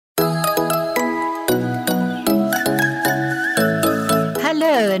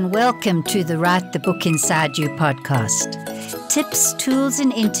Hello and welcome to the Write the Book Inside You podcast. Tips, tools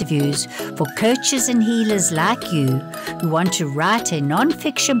and interviews for coaches and healers like you who want to write a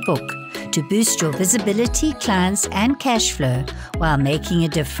non-fiction book to boost your visibility, clients and cash flow while making a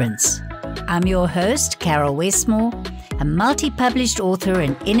difference. I'm your host, Carol Westmore, a multi-published author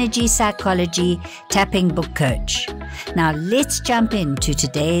and energy psychology tapping book coach. Now let's jump into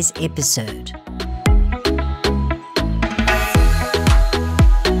today's episode.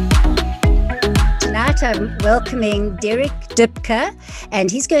 Tonight I'm welcoming Doepker,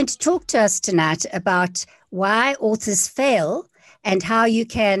 and he's going to talk to us tonight about why authors fail and how you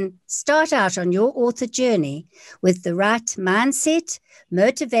can start out on your author journey with the right mindset,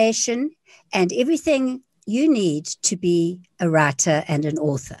 motivation, and everything you need to be a writer and an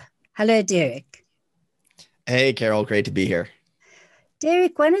author. Hello, Derek. Hey, Carol. Great to be here.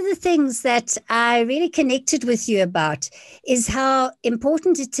 Derek, one of the things that I really connected with you about is how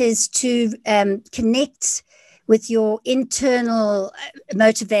important it is to connect with your internal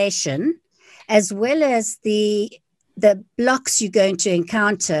motivation, as well as the blocks you're going to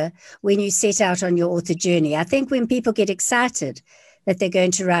encounter when you set out on your author journey. I think when people get excited that they're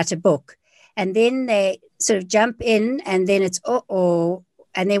going to write a book, and then they sort of jump in, and then it's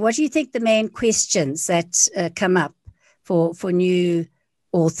and then what do you think the main questions that come up for new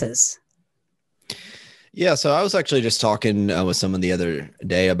authors? Yeah, so I was actually just talking with someone the other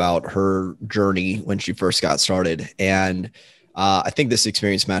day about her journey when she first got started. And I think this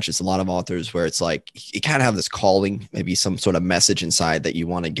experience matches a lot of authors where it's like you kind of have this calling, maybe some sort of message inside that you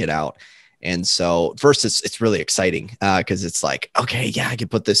want to get out. And so first it's really exciting because it's like, okay, yeah, I could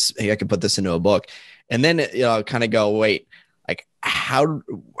put this into a book. And then, kind of go, wait, like how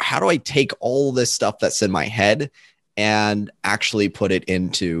do I take all this stuff that's in my head and actually put it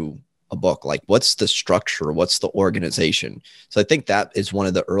into a book? Like, what's the structure? What's the organization? So I think that is one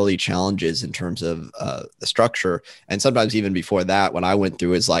of the early challenges in terms of the structure. And sometimes even before that, what I went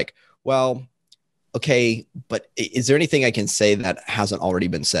through is like, well, okay, but is there anything I can say that hasn't already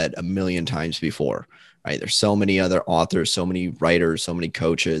been said a million times before? Right? There's so many other authors, so many writers, so many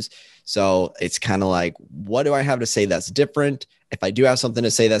coaches. So it's kind of like, what do I have to say that's different? If I do have something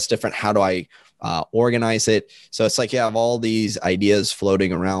to say that's different, how do I organize it? So it's like you have all these ideas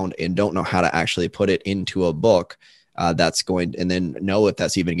floating around and don't know how to actually put it into a book that's going, and then know if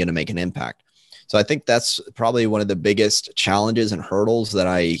that's even going to make an impact. So I think that's probably one of the biggest challenges and hurdles that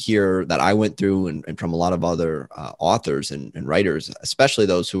I hear that I went through and from a lot of other authors and writers, especially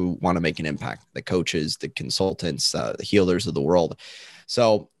those who want to make an impact, the coaches, the consultants, the healers of the world.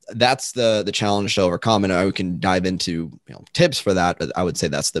 So that's the challenge to overcome. And I can dive into tips for that, but I would say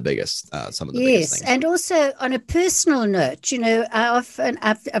that's the biggest, some of the biggest things. And also on a personal note,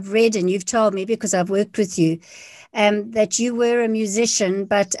 I've read, and you've told me because I've worked with you, that you were a musician,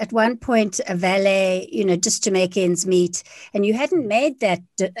 but at one point a valet, just to make ends meet, and you hadn't made that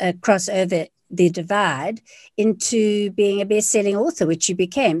crossover, the divide, into being a best-selling author, which you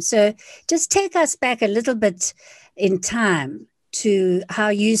became. So just take us back a little bit in time to how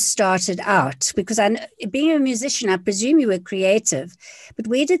you started out, because being a musician, I presume you were creative, but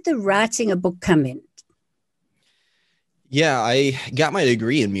where did the writing a book come in? Yeah, I got my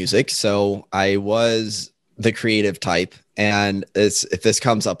degree in music, so I was the creative type. And if this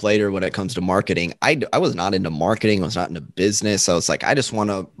comes up later when it comes to marketing, I was not into marketing. I was not into business. I was like, I just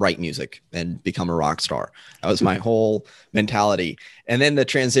want to write music and become a rock star. That was my whole mentality. And then the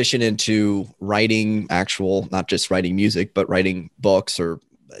transition into writing not just writing music, but writing books, or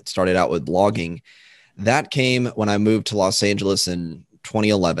it started out with blogging. That came when I moved to Los Angeles in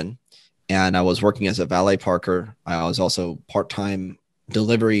 2011. And I was working as a valet parker. I was also part-time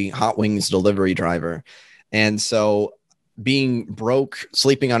hot wings delivery driver. And so being broke,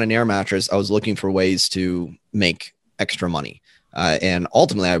 sleeping on an air mattress, I was looking for ways to make extra money. And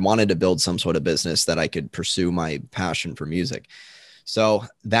ultimately, I wanted to build some sort of business that I could pursue my passion for music. So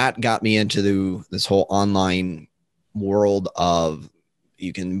that got me into this whole online world of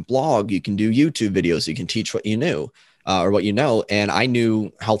you can blog, you can do YouTube videos, you can teach what you knew or what you know. And I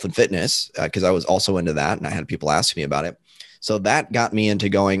knew health and fitness because I was also into that. And I had people ask me about it. So that got me into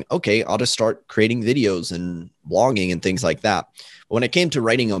going, okay, I'll just start creating videos and blogging and things like that. But when it came to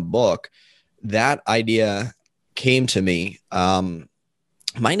writing a book, that idea came to me.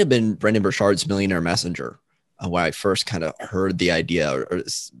 Might have been Brendan Burchard's Millionaire Messenger, where I first kind of heard the idea, or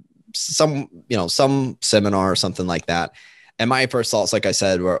some seminar or something like that. And my first thoughts, like I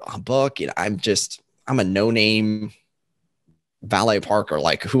said, were a book. I'm a no-name valet parker,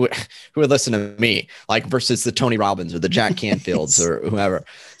 like who would listen to me, like versus the Tony Robbins or the Jack Canfields or whoever.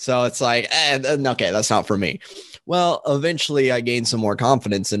 So it's like, okay, that's not for me. Well, eventually I gained some more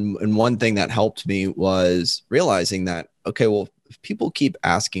confidence. And one thing that helped me was realizing that, okay, well, if people keep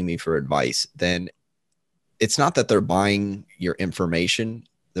asking me for advice, then it's not that they're buying your information,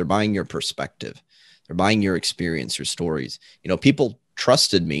 they're buying your perspective. They're buying your experience, your stories. People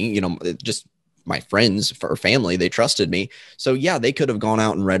trusted me, just my friends or family, they trusted me. So yeah, they could have gone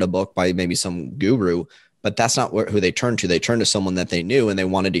out and read a book by maybe some guru, but that's not who they turned to. They turned to someone that they knew and they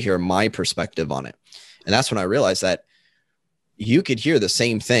wanted to hear my perspective on it. And that's when I realized that you could hear the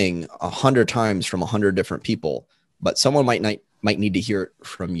same thing 100 times from 100 different people, but someone might need to hear it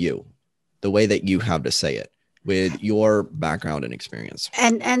from you, the way that you have to say it with your background and experience.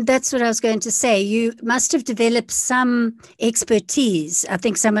 And that's what I was going to say. You must have developed some expertise. I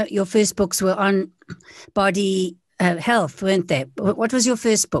think some of your first books were on body health, weren't they? What was your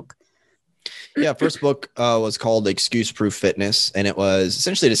first book? Yeah, first book was called Excuse Proof Fitness, and it was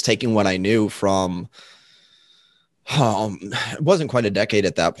essentially just taking what I knew from it wasn't quite a decade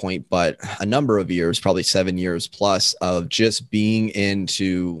at that point, but a number of years, probably 7 years plus, of just being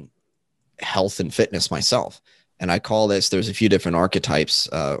into health and fitness myself. And I call this, there's a few different archetypes.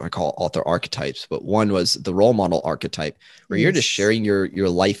 I call author archetypes, but one was the role model archetype, where you're just sharing your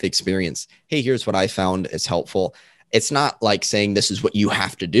life experience. Hey, here's what I found is helpful. It's not like saying this is what you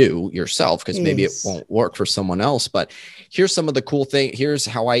have to do yourself, because maybe it won't work for someone else, but here's some of the cool things. Here's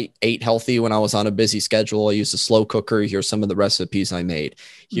how I ate healthy when I was on a busy schedule. I used a slow cooker. Here's some of the recipes I made.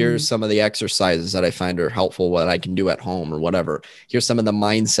 Here's some of the exercises that I find are helpful, what I can do at home or whatever. Here's some of the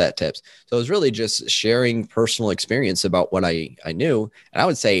mindset tips. So it was really just sharing personal experience about what I knew. And I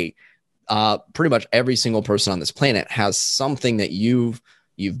would say pretty much every single person on this planet has something that you've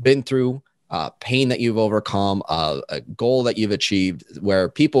been through, pain that you've overcome, a goal that you've achieved, where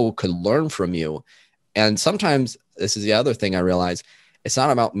people could learn from you. And sometimes, this is the other thing I realized, it's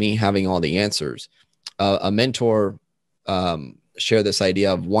not about me having all the answers. A mentor shared this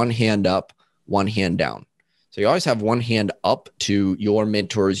idea of one hand up, one hand down. So you always have one hand up to your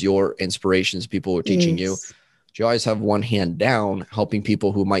mentors, your inspirations, people who are teaching you. You always have one hand down, helping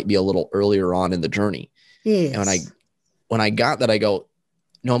people who might be a little earlier on in the journey. And when I got that, I go,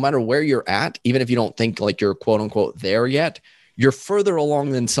 no matter where you're at, even if you don't think like you're quote unquote there yet, you're further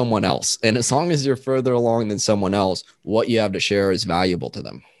along than someone else. And as long as you're further along than someone else, what you have to share is valuable to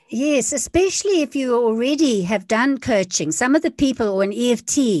them. Yes, especially if you already have done coaching. Some of the people are an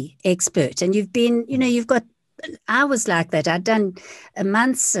EFT expert, and you've been, you've got, I was like that. I'd done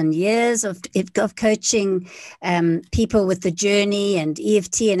months and years of coaching people with the journey and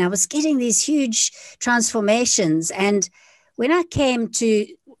EFT, and I was getting these huge transformations. And when I came to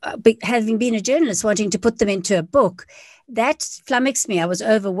having been a journalist, wanting to put them into a book, that flummoxed me. I was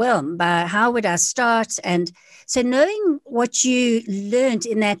overwhelmed by how would I start? And so knowing what you learned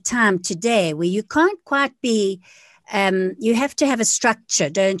in that time today, where you can't quite be, you have to have a structure,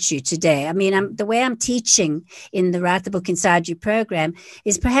 don't you, today? I mean, the way I'm teaching in the Write the Book Inside You program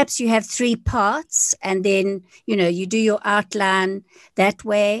is perhaps you have 3 parts, and then, you do your outline that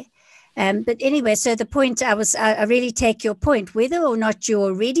way. But anyway, so the point I really take your point, whether or not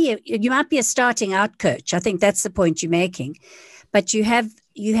you might be a starting out coach. I think that's the point you're making, but you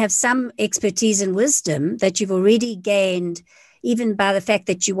have some expertise and wisdom that you've already gained, even by the fact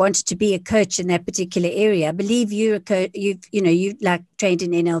that you wanted to be a coach in that particular area. I believe you like trained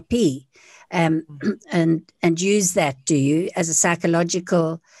in NLP, and use that, do you, as a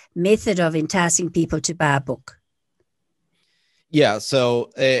psychological method of enticing people to buy a book? Yeah.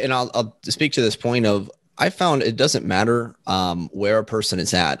 So, and I'll speak to this point of, I found it doesn't matter where a person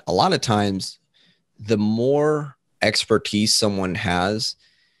is at. A lot of times, the more expertise someone has,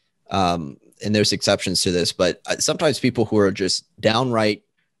 and there's exceptions to this, but sometimes people who are just downright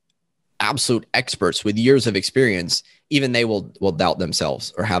absolute experts with years of experience, even they will doubt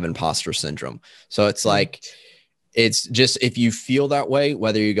themselves or have imposter syndrome. So it's like, it's just, if you feel that way,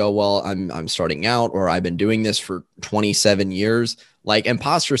 whether you go, well, I'm starting out, or I've been doing this for 27 years, like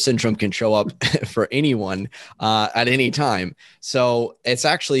imposter syndrome can show up for anyone at any time. So it's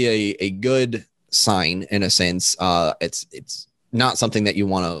actually a good sign in a sense. It's not something that you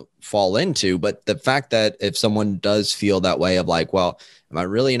want to fall into, but the fact that if someone does feel that way of like, well, am I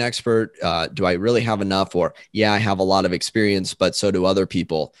really an expert? Do I really have enough? Or yeah, I have a lot of experience, but so do other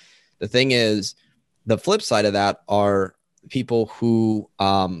people. The thing is, the flip side of that are people who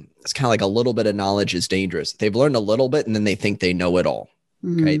it's kind of like a little bit of knowledge is dangerous. They've learned a little bit and then they think they know it all.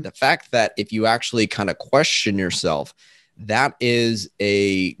 Mm-hmm. Okay. The fact that if you actually kind of question yourself, that is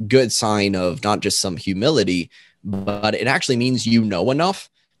a good sign of not just some humility, but it actually means you know enough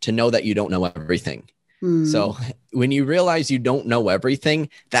to know that you don't know everything. So when you realize you don't know everything,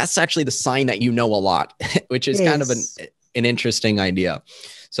 that's actually the sign that you know a lot, which is kind of an interesting idea.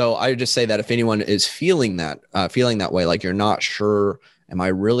 So I would just say that if anyone is feeling that way, like you're not sure, am I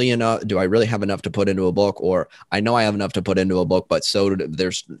really enough? Do I really have enough to put into a book? Or I know I have enough to put into a book, but so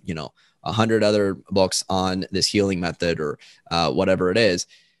there's, 100 other books on this healing method or whatever it is.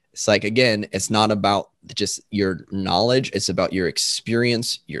 It's like, again, it's not about just your knowledge. It's about your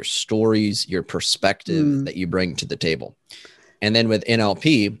experience, your stories, your perspective that you bring to the table. And then with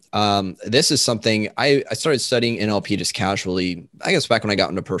NLP, this is something I started studying NLP just casually, I guess back when I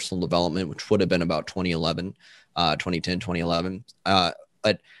got into personal development, which would have been about 2010, 2011.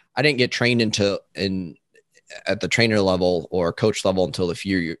 But I didn't get trained at the trainer level or coach level until a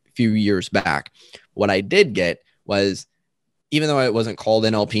few years back. What I did get was, even though it wasn't called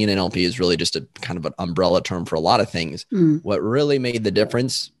NLP, and NLP is really just a kind of an umbrella term for a lot of things, what really made the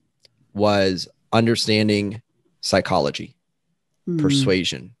difference was understanding psychology,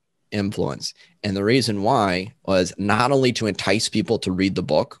 persuasion, influence. And the reason why was not only to entice people to read the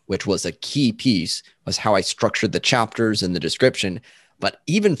book, which was a key piece, was how I structured the chapters and the description, but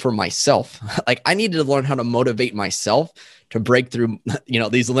even for myself, like I needed to learn how to motivate myself to break through,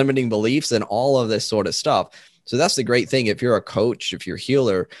 these limiting beliefs and all of this sort of stuff. So that's the great thing. If you're a coach, if you're a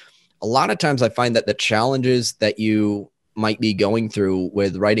healer, a lot of times I find that the challenges that you might be going through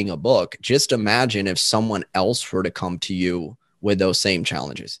with writing a book, just imagine if someone else were to come to you with those same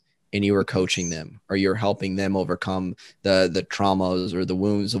challenges and you were coaching them, or you're helping them overcome the traumas or the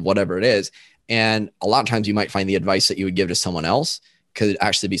wounds of whatever it is. And a lot of times you might find the advice that you would give to someone else could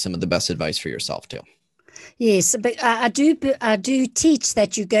actually be some of the best advice for yourself too. Yes, but I do teach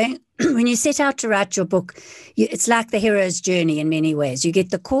that you're going, when you set out to write your book, it's like the hero's journey in many ways. You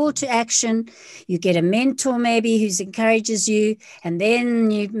get the call to action, you get a mentor maybe who encourages you, and then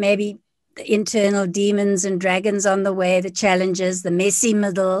you maybe the internal demons and dragons on the way, the challenges, the messy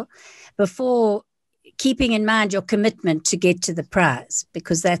middle, before keeping in mind your commitment to get to the prize,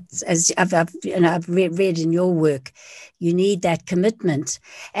 because that's, as I've read in your work, you need that commitment.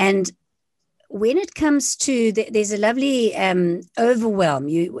 And when it comes to, there's a lovely overwhelm.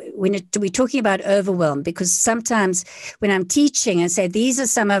 We're talking about overwhelm, because sometimes when I'm teaching, I say these are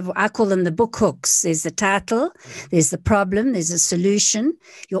some of, I call them the book hooks. There's the title, there's the problem, there's a solution,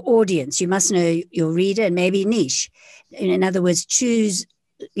 your audience. You must know your reader and maybe niche. In other words, choose,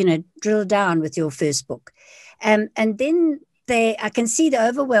 drill down with your first book. And then I can see the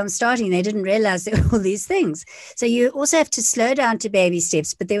overwhelm starting. They didn't realize there were all these things. So you also have to slow down to baby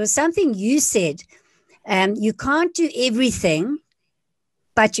steps. But there was something you said, you can't do everything,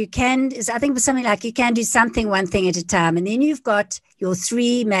 but you can, I think it was something like you can do something, one thing at a time. And then you've got your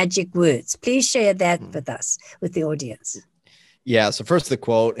 3 magic words. Please share that with us, with the audience. Yeah. So first the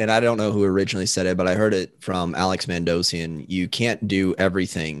quote, and I don't know who originally said it, but I heard it from Alex Mandosian. You can't do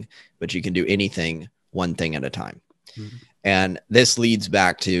everything, but you can do anything, one thing at a time. Mm-hmm. And this leads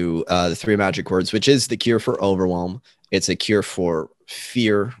back to the 3 magic words, which is the cure for overwhelm. It's a cure for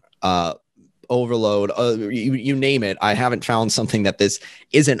fear, overload, you name it. I haven't found something that this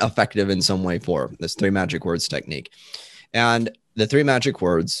isn't effective in some way for this 3 magic words technique. And the 3 magic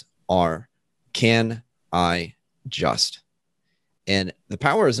words are, can I just? And the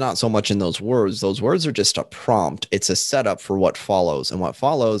power is not so much in those words. Those words are just a prompt. It's a setup for what follows. And what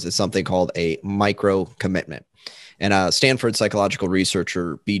follows is something called a micro commitment. And a Stanford psychological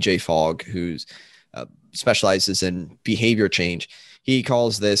researcher, B.J. Fogg, who specializes in behavior change, he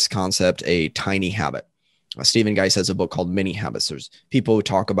calls this concept a tiny habit. Stephen Geis has a book called Mini Habits. There's people who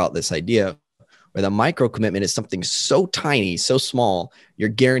talk about this idea where the micro commitment is something so tiny, so small, you're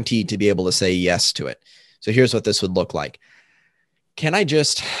guaranteed to be able to say yes to it. So here's what this would look like. Can I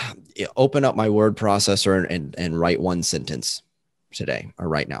just open up my word processor and write 1 sentence today or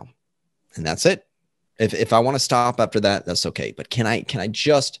right now? And that's it. If I want to stop after that, that's okay. But can I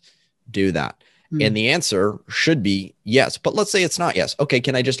just do that? Mm. And the answer should be yes. But let's say it's not yes. Okay,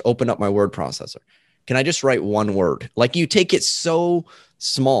 can I just open up my word processor? Can I just write 1 word? Like, you take it so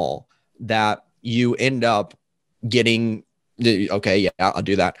small that you end up getting, okay, yeah, I'll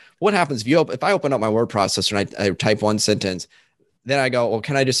do that. What happens if I open up my word processor and I type 1 sentence, then I go, well,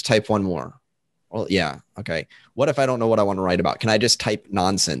 can I just type 1 more? Well, yeah, okay. What if I don't know what I want to write about? Can I just type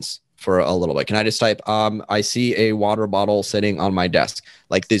nonsense for a little bit? Can I just type, I see a water bottle sitting on my desk,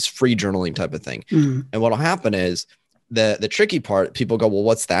 like this free journaling type of thing. Mm. And what'll happen is the tricky part, people go, well,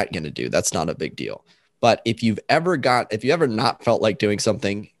 what's that going to do? That's not a big deal. But if you ever not felt like doing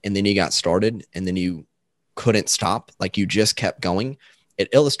something and then you got started and then you couldn't stop, like you just kept going, it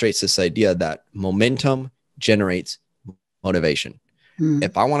illustrates this idea that momentum generates motivation.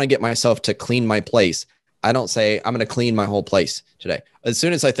 If I want to get myself to clean my place, I don't say, I'm going to clean my whole place today. As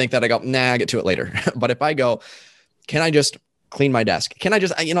soon as I think that, I go, nah, I'll get to it later. But if I go, can I just clean my desk? Can I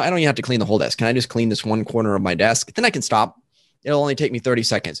just, I don't even have to clean the whole desk. Can I just clean this one corner of my desk? Then I can stop. It'll only take me 30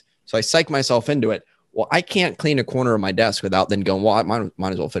 seconds. So I psych myself into it. Well, I can't clean a corner of my desk without then going, well, I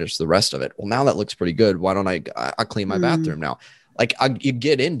might as well finish the rest of it. Well, now that looks pretty good. Why don't I clean my bathroom now? Like you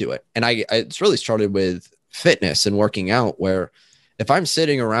get into it. And it's really started with fitness and working out, where if I'm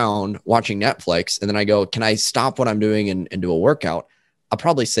sitting around watching Netflix and then I go, can I stop what I'm doing and do a workout? I'll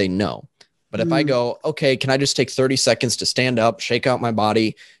probably say no. But if I go, okay, can I just take 30 seconds to stand up, shake out my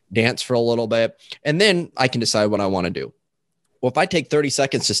body, dance for a little bit, and then I can decide what I want to do. Well, if I take 30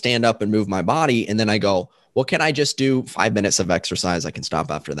 seconds to stand up and move my body, and then I go, well, can I just do 5 minutes of exercise? I can stop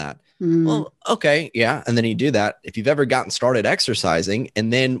after that. Well, okay. Yeah. And then you do that. If you've ever gotten started exercising,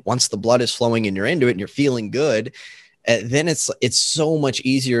 and then once the blood is flowing and you're into it and you're feeling good, then it's so much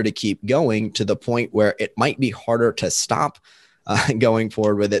easier to keep going, to the point where it might be harder to stop going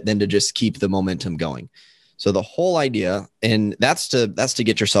forward with it than to just keep the momentum going. So the whole idea, and that's to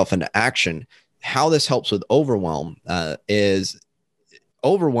get yourself into action. How this helps with overwhelm is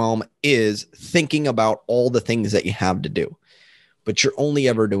thinking about all the things that you have to do, but you're only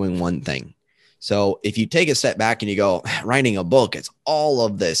ever doing one thing. So if you take a step back and you go, writing a book, it's all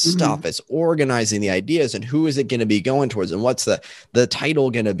of this stuff. It's organizing the ideas, and who is it going to be going towards, and what's the title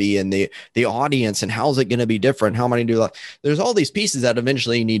going to be, and the audience, and how's it going to be different? How many do there's all these pieces that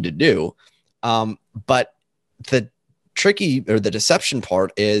eventually you need to do. But the tricky or the deception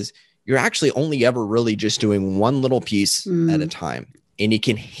part is you're actually only ever really just doing one little piece at a time, and you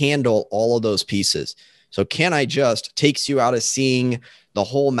can handle all of those pieces. So Can I Just takes you out of seeing the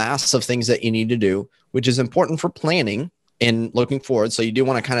whole mass of things that you need to do, which is important for planning and looking forward. So you do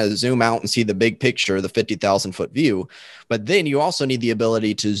want to kind of zoom out and see the big picture, the 50,000 foot view, but then you also need the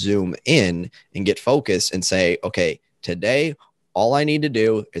ability to zoom in and get focused and say, okay, today, all I need to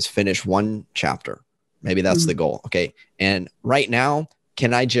do is finish one chapter. Maybe that's the goal. Okay. And right now,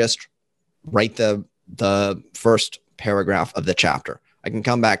 can I just write the first paragraph of the chapter? I can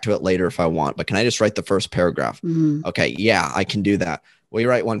come back to it later if I want, but can I just write the first paragraph? Okay. Yeah, I can do that. Well, you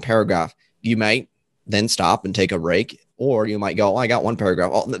write one paragraph, you might then stop and take a break, or you might go, oh, I got one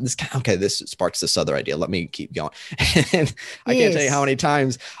paragraph. Oh, this sparks this other idea. Let me keep going. And I can't tell you how many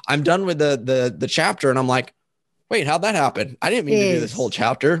times I'm done with the chapter and I'm like, wait, how'd that happen? I didn't mean to do this whole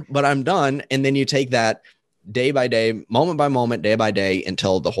chapter, but I'm done. And then you take that day by day, moment by moment, day by day,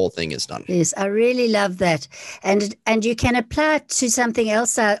 until the whole thing is done. Yes, I really love that. And you can apply it to something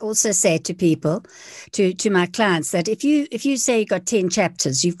else. I also say to people, to my clients, that if you say you've got 10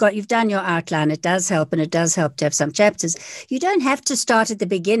 chapters, you've done your outline, it does help, and it does help to have some chapters. You don't have to start at the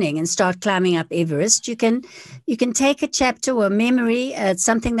beginning and start climbing up Everest. You can take a chapter or a memory,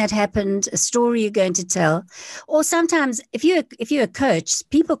 something that happened, a story you're going to tell. Or sometimes if you're a coach,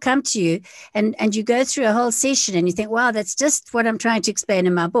 people come to you and you go through a whole session and you think, wow, that's just what I'm trying to explain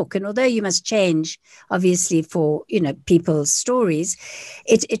in my book. And although you must change, obviously, for people's stories,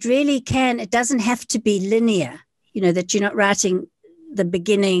 it really can, it doesn't have to be linear, that you're not writing the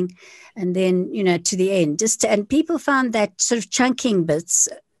beginning and then to the end. And people found that sort of chunking bits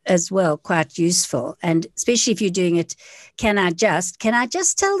as well quite useful. And especially if you're doing it, can I just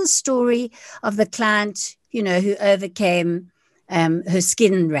tell the story of the client who overcame her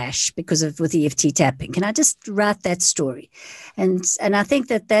skin rash with EFT tapping? Can I just write that story? And I think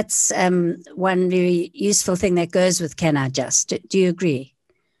that's one very useful thing that goes with Can I Just? Do you agree?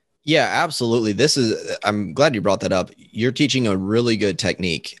 Yeah, absolutely. I'm glad you brought that up. You're teaching a really good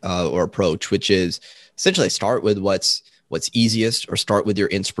technique or approach, which is essentially start with what's easiest, or start with your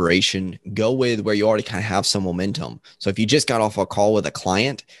inspiration. Go with where you already kind of have some momentum. So if you just got off a call with a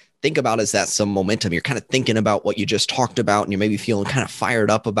client, think about is that some momentum. You're kind of thinking about what you just talked about, and you're maybe feeling kind of fired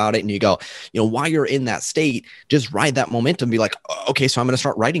up about it. And you go, while you're in that state, just ride that momentum. Be like, okay, so I'm going to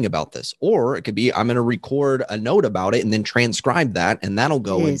start writing about this. Or it could be, I'm going to record a note about it and then transcribe that, and that'll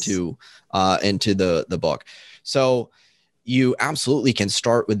go into the book. So you absolutely can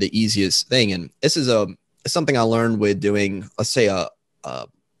start with the easiest thing. And this is something I learned with doing, let's say a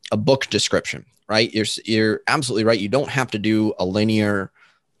book description, right? You're absolutely right. You don't have to do a linear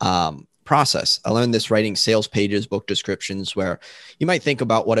process. I learned this writing sales pages, book descriptions, where you might think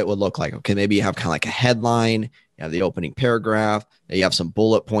about what it would look like. Okay, maybe you have kind of like a headline, you have the opening paragraph, you have some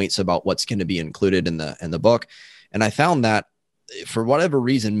bullet points about what's going to be included in the book. And I found that for whatever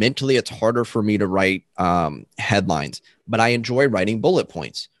reason, mentally, it's harder for me to write headlines, but I enjoy writing bullet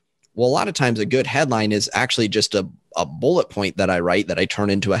points. Well, a lot of times a good headline is actually just a bullet point that I write that I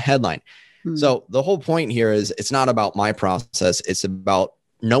turn into a headline. So the whole point here is it's not about my process. It's about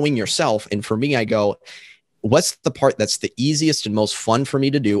knowing yourself. And for me, I go, what's the part that's the easiest and most fun for me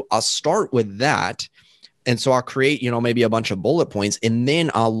to do? I'll start with that. And so I'll create, maybe a bunch of bullet points, and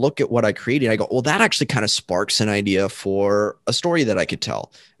then I'll look at what I created. I go, well, that actually kind of sparks an idea for a story that I could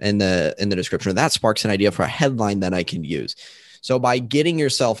tell in the description. That sparks an idea for a headline that I can use. So by getting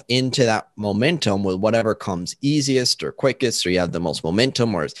yourself into that momentum with whatever comes easiest or quickest, or you have the most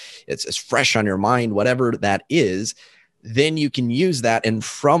momentum, or it's fresh on your mind, whatever that is, then you can use that. And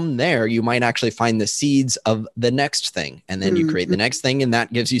from there, you might actually find the seeds of the next thing. And then you create the next thing, and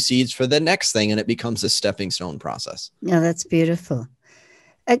that gives you seeds for the next thing. And it becomes a stepping stone process. Yeah, that's beautiful.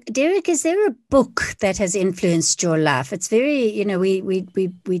 Derek, is there a book that has influenced your life? It's very,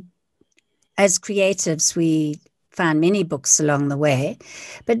 we as creatives, we find many books along the way,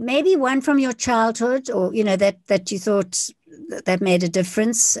 but maybe one from your childhood, or, that you thought that made a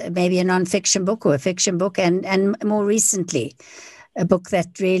difference, maybe a nonfiction book or a fiction book, and more recently, a book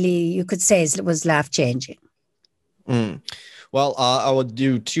that really you could say was life-changing. Well, I will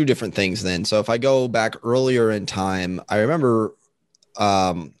do two different things then. So if I go back earlier in time, I remember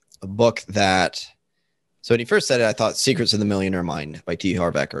a book that, so when he first said it, I thought Secrets of the Millionaire Mind by T.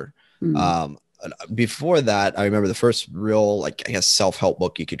 Harv Eker. Before that, I remember the first real, self-help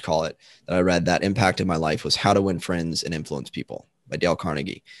book, you could call it, that I read that impacted my life was How to Win Friends and Influence People by Dale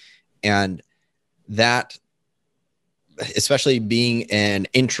Carnegie. And that, especially being an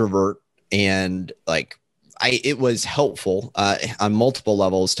introvert, and it was helpful on multiple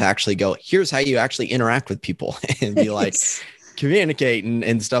levels to actually go, here's how you actually interact with people and be like, communicate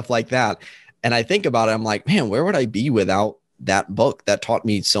and stuff like that. And I think about it, I'm like, man, where would I be without that book that taught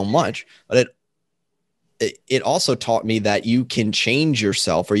me so much? But it also taught me that you can change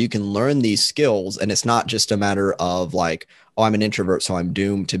yourself, or you can learn these skills. And it's not just a matter of like, oh, I'm an introvert, so I'm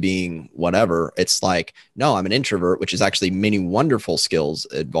doomed to being whatever. It's like, no, I'm an introvert, which is actually many wonderful skills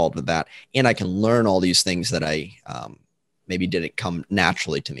involved with that. And I can learn all these things that I maybe didn't come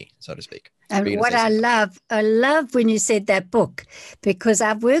naturally to me, so to speak. And what I love when you said that book, because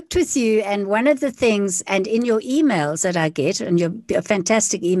I've worked with you, and one of the things, and in your emails that I get, and your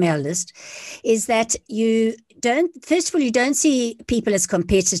fantastic email list, is that you don't see people as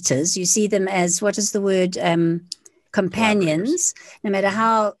competitors. You see them as, what is the word, companions, no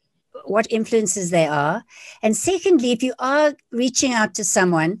matter what influences they are. And secondly, if you are reaching out to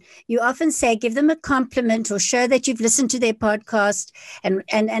someone, you often say, give them a compliment or show that you've listened to their podcast. And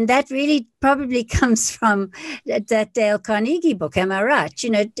that really probably comes from that Dale Carnegie book. Am I right?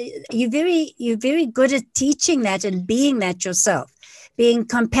 You're very good at teaching that and being that yourself, being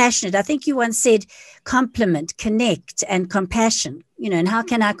compassionate. I think you once said compliment, connect, and compassion, and how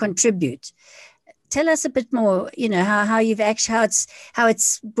can I contribute? Tell us a bit more, how you've actually, how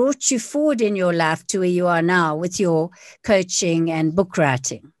it's brought you forward in your life to where you are now with your coaching and book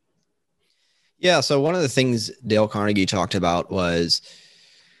writing. Yeah. So one of the things Dale Carnegie talked about was,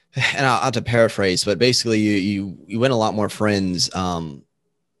 and I'll have to paraphrase, but basically you win a lot more friends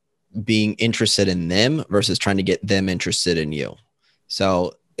being interested in them versus trying to get them interested in you.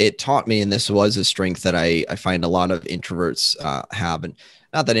 So it taught me, and this was a strength that I find a lot of introverts have, and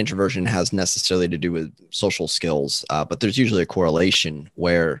not that introversion has necessarily to do with social skills, but there's usually a correlation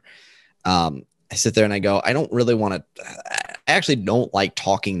where I sit there and I go, I don't really want to, I actually don't like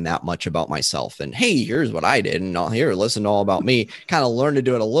talking that much about myself. And hey, here's what I did. And here, listen to all about me. Kind of learn to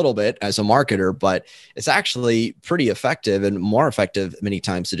do it a little bit as a marketer, but it's actually pretty effective, and more effective many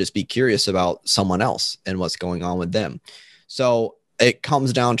times, to just be curious about someone else and what's going on with them. So it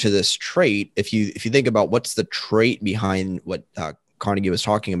comes down to this trait. If you think about what's the trait behind what Carnegie was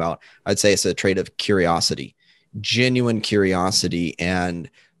talking about, I'd say it's a trait of curiosity, genuine curiosity. And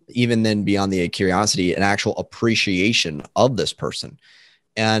even then beyond the curiosity, an actual appreciation of this person.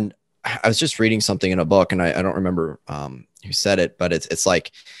 And I was just reading something in a book, and I don't remember who said it, but it's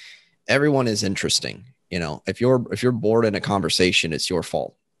like, everyone is interesting. If you're bored in a conversation, it's your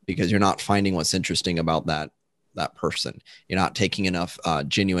fault, because you're not finding what's interesting about that person. You're not taking enough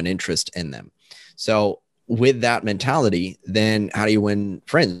genuine interest in them. So with that mentality, then how do you win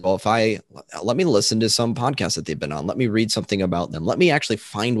friends? Well, let me listen to some podcasts that they've been on. Let me read something about them. Let me actually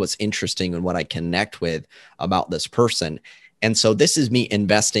find what's interesting and what I connect with about this person. And so this is me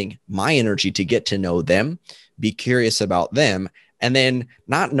investing my energy to get to know them, be curious about them, and then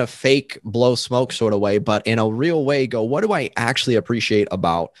not in a fake blow smoke sort of way, but in a real way, go, what do I actually appreciate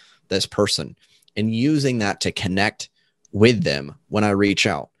about this person? And using that to connect with them when I reach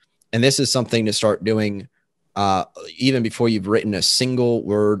out. And this is something to start doing even before you've written a single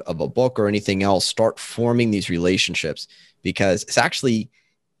word of a book or anything else. Start forming these relationships, because it's actually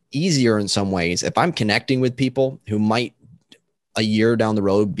easier in some ways if I'm connecting with people who might a year down the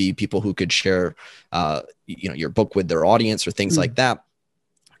road be people who could share, your book with their audience or things like that.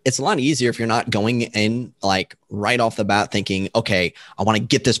 It's a lot easier if you're not going in like right off the bat thinking, okay, I want to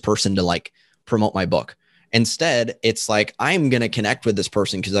get this person to like promote my book. Instead, it's like, I'm going to connect with this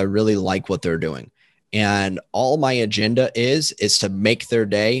person because I really like what they're doing. And all my agenda is to make their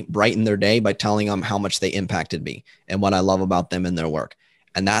day, brighten their day by telling them how much they impacted me and what I love about them and their work.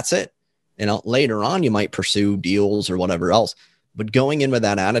 And that's it. Later on, you might pursue deals or whatever else. But going in with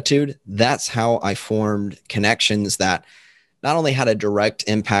that attitude, that's how I formed connections that not only had a direct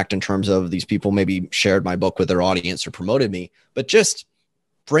impact in terms of these people maybe shared my book with their audience or promoted me, but just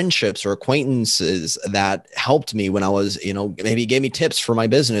friendships or acquaintances that helped me when I was, maybe gave me tips for my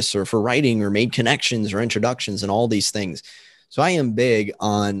business or for writing or made connections or introductions and all these things. So I am big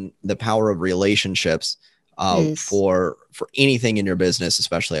on the power of relationships for anything in your business,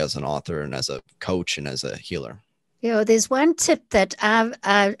 especially as an author and as a coach and as a healer. Yeah, there's one tip that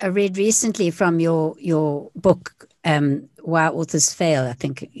I read recently from your book, Why Authors Fail, I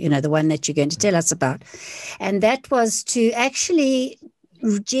think, the one that you're going to tell us about. And that was to actually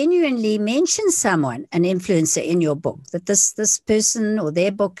genuinely mention someone, an influencer in your book, that this person or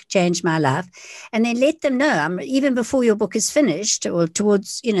their book changed my life, and then let them know, even before your book is finished or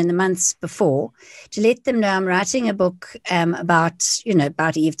towards, in the months before, to let them know I'm writing a book about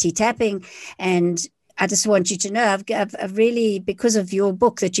EFT tapping. And I just want you to know I've really, because of your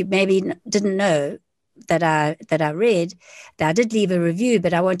book that you maybe didn't know that I read, that I did leave a review,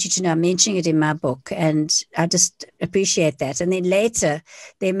 but I want you to know I'm mentioning it in my book, and I just appreciate that. And then later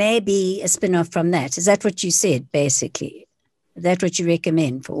there may be a spin-off from that. Is that what you said, basically? Is that what you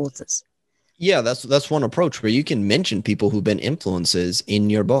recommend for authors? Yeah, that's one approach where you can mention people who've been influences in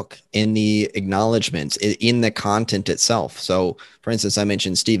your book, in the acknowledgments, in the content itself. So, for instance, I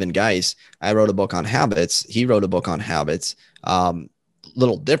mentioned Stephen Geis. I wrote a book on habits. He wrote a book on habits.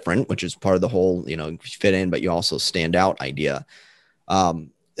 Little different, which is part of the whole, fit in, but you also stand out idea.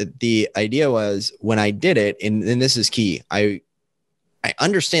 The idea was when I did it, and this is key, I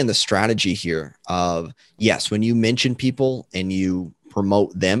understand the strategy here of, yes, when you mention people and you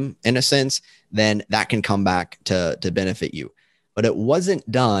promote them in a sense, then that can come back to benefit you. But it wasn't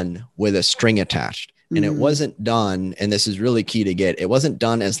done with a string attached. And it wasn't done, and this is really key to get, it wasn't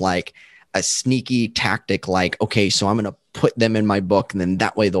done as like a sneaky tactic, like, okay, so I'm going to put them in my book and then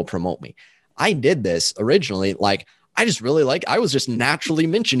that way they'll promote me. I did this originally, like, I was just naturally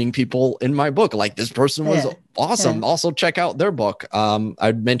mentioning people in my book. Like, this person was awesome. Yeah. Also check out their book.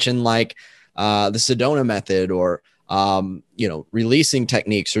 I'd mention like the Sedona method or, releasing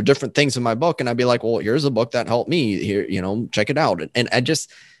techniques or different things in my book. And I'd be like, well, here's a book that helped me here, check it out. And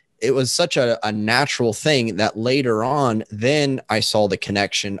it was such a natural thing that later on, then I saw the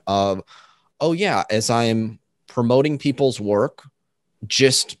connection of, oh yeah, as I'm promoting people's work,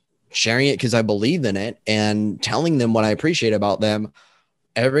 just sharing it because I believe in it and telling them what I appreciate about them,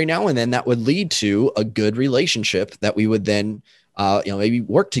 every now and then that would lead to a good relationship that we would then, maybe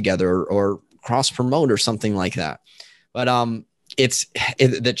work together or cross promote or something like that. But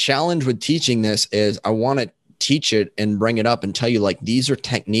the challenge with teaching this is I want to teach it and bring it up and tell you, like, these are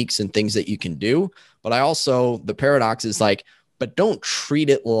techniques and things that you can do. But the paradox is like, but don't treat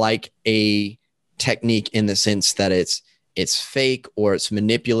it like a technique in the sense that it's fake or it's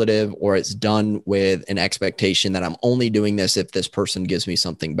manipulative or it's done with an expectation that I'm only doing this if this person gives me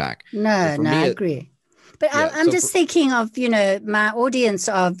something back. No, I agree. But yeah, I'm just thinking of, my audience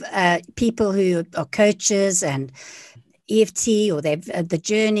of people who are coaches and EFT or they've the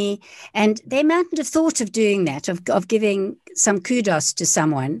journey, and they mightn't have thought of doing that, of giving some kudos to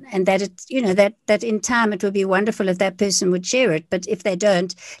someone, and that that in time it would be wonderful if that person would share it. But if they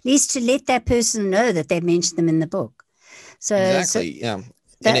don't, at least to let that person know that they've mentioned them in the book. So exactly, yeah.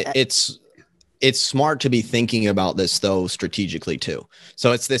 And it's smart to be thinking about this though strategically too.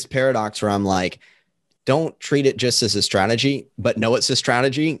 So it's this paradox where I'm like, don't treat it just as a strategy, but know it's a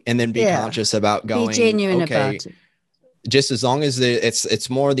strategy, and then be conscious about going, be genuine about it. Just as long as it's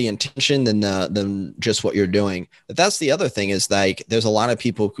more the intention than just what you're doing. But that's the other thing is, like, there's a lot of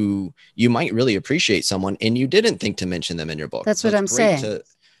people who you might really appreciate someone and you didn't think to mention them in your book. That's what I'm saying.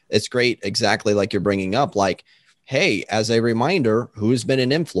 It's great. Exactly. Like you're bringing up, like, hey, as a reminder, who's been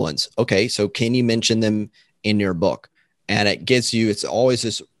an influence? Okay. So can you mention them in your book? And it gets you, it's always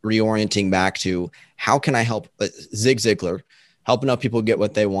this reorienting back to, how can I help? Zig Ziglar, helping out people get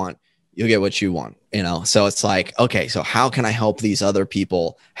what they want. You'll get what you want, So it's like, okay, so how can I help these other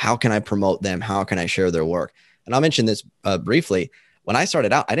people? How can I promote them? How can I share their work? And I'll mention this briefly. When I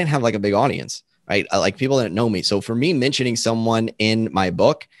started out, I didn't have like a big audience, right? Like, people didn't know me. So for me, mentioning someone in my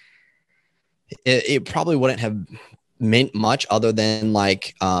book, it probably wouldn't have meant much other than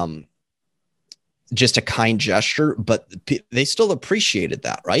like just a kind gesture, but they still appreciated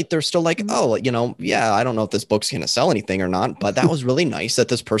that, right? They're still like, oh, you know, yeah, I don't know if this book's going to sell anything or not, but that was really nice that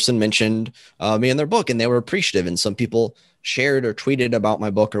this person mentioned me in their book, and they were appreciative. And some people shared or tweeted about my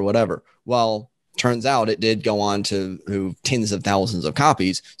book or whatever. Well, turns out it did go on to tens of thousands of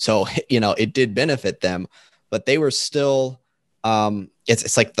copies. So, you know, it did benefit them, but they were still,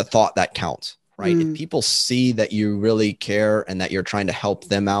 it's like the thought that counts, right? If people see that you really care and that you're trying to help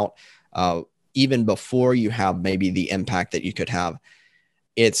them out, even before you have maybe the impact that you could have,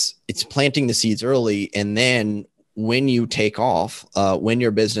 it's planting the seeds early. And then when you take off, when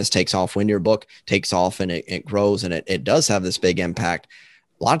your business takes off, when your book takes off and it grows and it does have this big impact,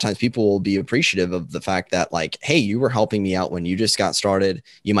 a lot of times people will be appreciative of the fact that like, hey, you were helping me out when you just got started.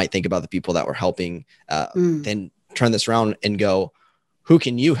 You might think about the people that were helping, then turn this around and go, who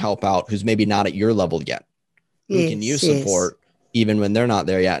can you help out who's maybe not at your level yet? Who can you support even when they're not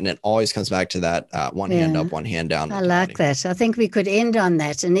there yet? And it always comes back to that one hand up, one hand down. I like that. I think we could end on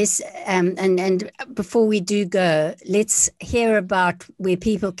that. And this, and before we do go, let's hear about where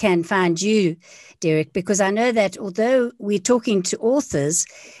people can find you, Derek, because I know that although we're talking to authors,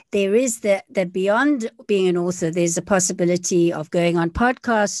 there is that beyond being an author, there's a possibility of going on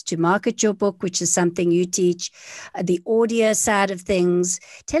podcasts to market your book, which is something you teach, the audio side of things.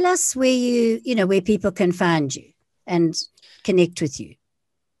 Tell us where where people can find you and connect with you.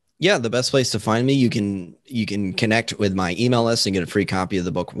 Yeah, the best place to find me, you can connect with my email list and get a free copy of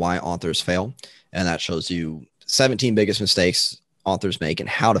the book Why Authors Fail, and that shows you 17 biggest mistakes authors make and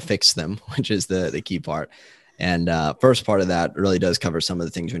how to fix them, which is the key part. And first part of that really does cover some of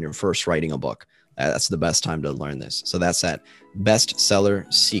the things when you're first writing a book. That's the best time to learn this. So that's at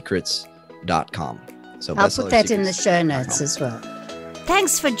bestsellersecrets.com. So I'll put that in the show notes as well.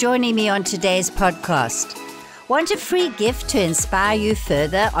 Thanks for joining me on today's podcast. Want a free gift to inspire you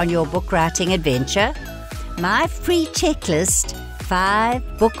further on your book writing adventure? My free checklist,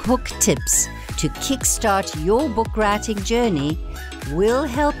 5 book hook tips to kickstart your book writing journey, will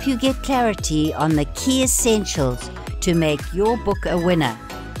help you get clarity on the key essentials to make your book a winner.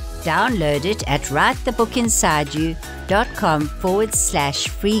 Download it at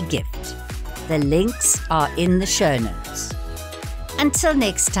writethebookinsideyou.com/free gift. The links are in the show notes. Until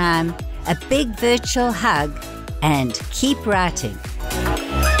next time, a big virtual hug and keep writing.